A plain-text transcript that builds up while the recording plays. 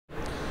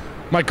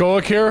Mike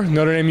Golic here,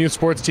 Notre Dame Youth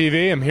Sports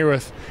TV. I'm here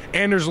with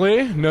Anders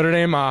Lee, Notre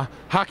Dame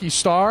hockey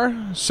star,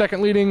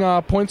 second leading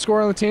point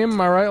scorer on the team. Am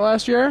I right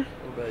last year? A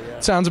little bit, yeah.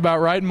 Sounds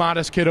about right.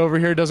 Modest kid over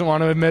here, doesn't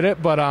want to admit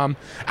it, but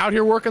out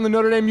here working the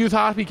Notre Dame Youth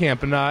Hockey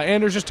Camp. And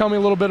Anders, just tell me a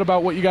little bit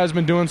about what you guys have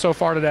been doing so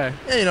far today.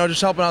 Yeah,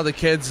 just helping out the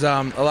kids.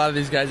 A lot of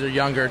these guys are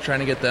younger, trying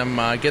to get them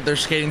get their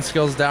skating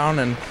skills down.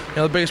 And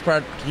the biggest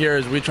part here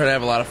is we try to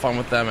have a lot of fun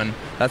with them, and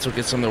that's what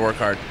gets them to work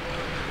hard.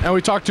 And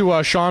we talked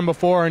to Sean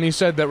before, and he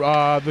said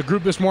that the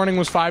group this morning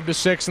was 5 to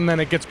 6, and then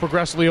it gets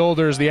progressively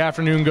older as the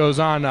afternoon goes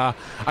on. I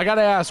got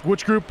to ask,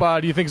 which group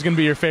do you think is going to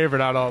be your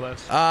favorite out of all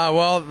this?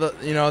 Well,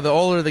 the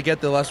older they get,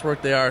 the less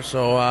work they are.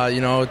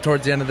 So,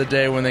 towards the end of the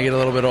day, when they get a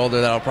little bit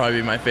older, that'll probably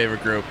be my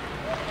favorite group.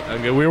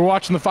 Okay, we were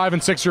watching the 5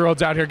 and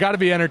 6-year-olds out here. Got to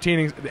be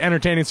entertaining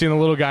seeing the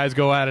little guys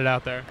go at it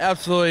out there.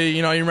 Absolutely.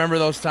 You remember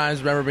those times.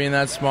 Remember being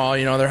that small.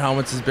 Their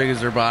helmet's as big as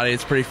their body.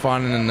 It's pretty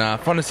fun, and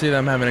fun to see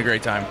them having a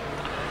great time.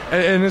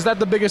 And is that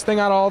the biggest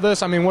thing out of all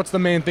this? I mean, what's the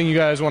main thing you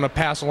guys want to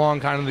pass along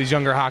kind of these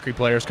younger hockey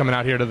players coming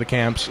out here to the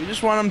camps? We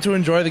just want them to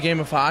enjoy the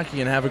game of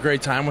hockey and have a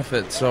great time with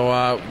it.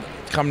 So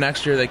come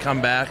next year, they come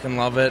back and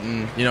love it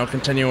and,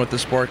 continue with the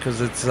sport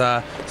because it's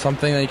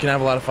something that you can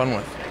have a lot of fun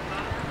with.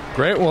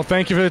 Great. Well,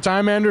 thank you for the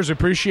time, Anders.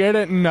 Appreciate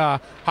it. And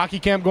hockey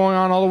camp going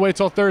on all the way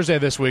till Thursday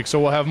this week,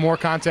 so we'll have more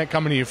content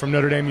coming to you from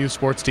Notre Dame Youth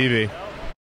Sports TV.